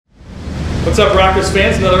What's up, Rockers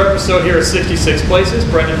fans? Another episode here at 66 Places.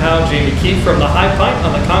 Brendan Howe, Jamie Keefe from the Pint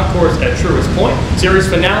on the concourse at Truist Point. Series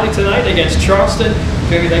finale tonight against Charleston.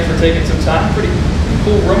 Jamie, thanks for taking some time. Pretty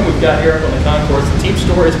cool room we've got here up on the concourse. The team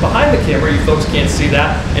store is behind the camera. You folks can't see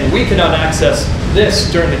that, and we cannot access this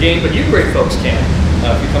during the game, but you great folks can.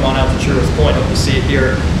 If you come on out to Truist Point, hope to see it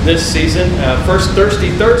here this season. First Thirsty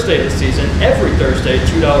Thursday of the season. Every Thursday,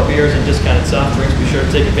 $2 beers and discounted soft drinks. Be sure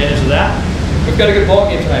to take advantage of that. We've got a good ball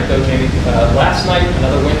game tonight, though, Jamie. Last night,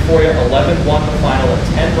 another win for you. 11-1 the final, a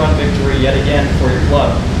 10-run victory yet again for your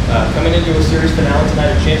club. Coming into a series finale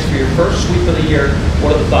tonight, a chance for your first sweep of the year.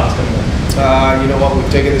 What are the thoughts coming in? You know what? We've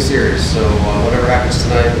taken the series, so whatever happens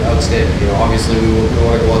tonight, outstanding. You know, obviously we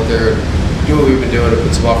want to go out there and do what we've been doing and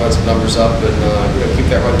put some offensive numbers up and keep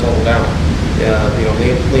that run total down. You know,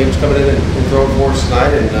 Liam's coming in and throwing for us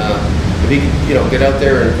tonight, and if he can, get out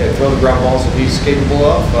there and throw the ground balls that he's capable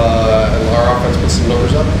of, and our offense puts some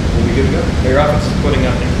numbers up, we'll be good to go. Your offense is putting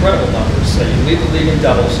up incredible numbers. You lead the league in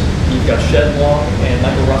doubles. You've got Shed Long and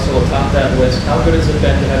Michael Russell atop that list. How good has it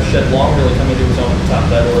been to have Shed Long really come into his own at the top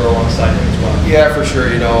of that order alongside him as well? Yeah, for sure.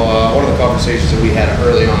 One of the conversations that we had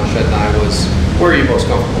early on, Shed and I, was where are you most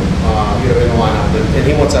comfortable, in the lineup, and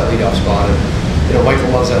he wants that leadoff spot. And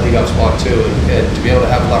Michael loves that leadoff spot too, and to be able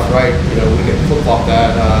to have left-right, we can flip-flop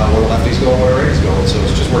that when the lefty's going, when the righty's going. So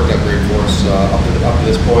it's just worked out great for us up to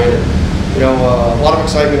this point. And, a lot of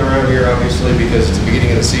excitement around here, obviously, because it's the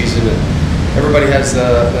beginning of the season, and everybody has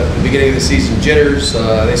the beginning of the season jitters.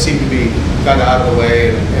 They seem to be kind of out of the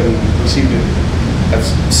way, and we seem to have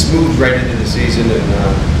smoothed right into the season.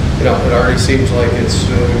 And it already seems like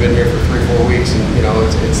we've been here for 3-4 weeks, and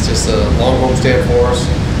it's just a long homestand for us.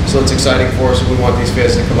 So it's exciting for us. We want these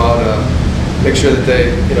fans to come out, make sure that they,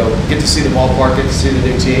 get to see the ballpark, get to see the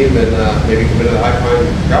new team, and maybe come into the Pint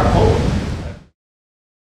and grab a home.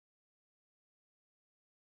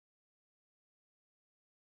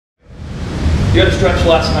 You had a stretch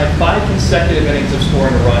last night, 5 consecutive innings of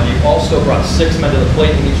scoring a run. You also brought 6 men to the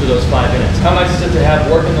plate in each of those 5 innings. How nice is it to have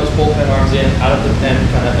working those bullpen arms in, out of the pen,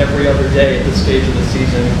 kind of every other day at this stage of the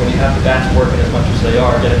season when you have the bats working as much as they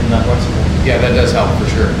are, getting them that run support? Yeah, that does help for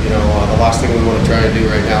sure. The last thing we want to try and do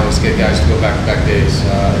right now is get guys to go back-to-back days.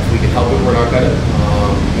 If we can help it, we're not going to.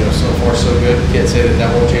 So far so good. Can't say that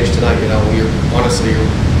won't change tonight. You're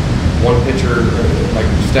one pitcher like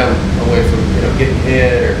stem away from getting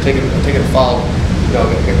hit or taking a foul.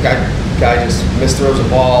 A guy just misthrows a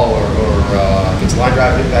ball or gets a line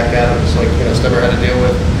drive hit back at him. It's like Stemmer had to deal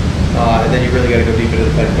with. And then you really got to go deep into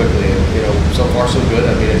the pen quickly. And so far so good.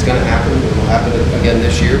 I mean, it's going to happen. It will happen again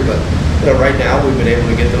this year. But right now we've been able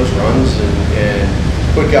to get those runs and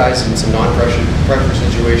put guys in some non-pressure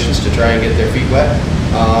situations to try and get their feet wet.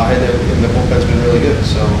 And the bullpen's been really good.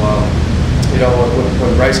 So.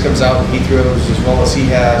 When Rice comes out and he throws as well as he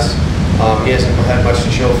has, he hasn't had much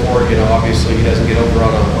to show for it. Obviously he doesn't get over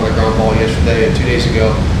on a ground ball yesterday and 2 days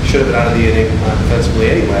ago. Should have been out of the inning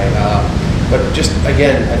defensively anyway. But just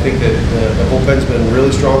again, I think that the bullpen's been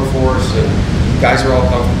really strong for us, and guys are all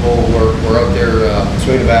comfortable. We're out there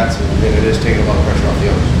swinging the bats, and it is taking a lot of pressure off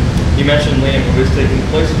the arms. You mentioned Liam, who is taking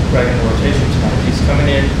place with Craig in the rotation tonight. He's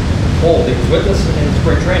coming in cold. He was with us in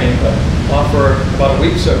spring training, but off for about a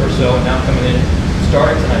week or so, and now coming in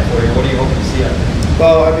starting tonight for you. What are you hoping to see out there?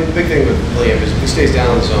 Well, I mean, the big thing with Liam is if he stays down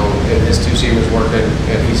in the zone and his 2-seamer's working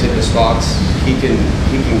and he's hitting his spots, he can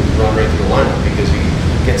run right through the lineup because he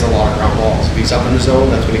gets a lot of ground balls. If he's up in the zone,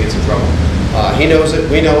 that's when he gets in trouble. He knows it,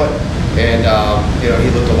 we know it, and he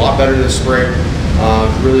looked a lot better this spring.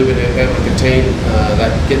 Really been able to contain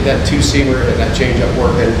get that 2-seamer and that changeup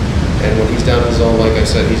working. And when he's down in the zone, like I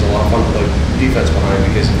said, he's a lot of fun to play defense behind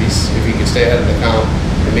because if he can stay ahead of the count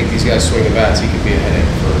and make these guys swing at bats, he could be a headache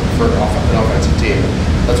for an offensive team.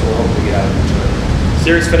 That's what we're hoping to get out of him tonight.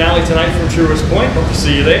 Series finale tonight from Truist Point. Hope to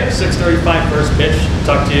see you there. 6:35 first pitch.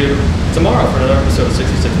 Talk to you tomorrow for another episode of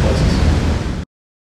 66 Places.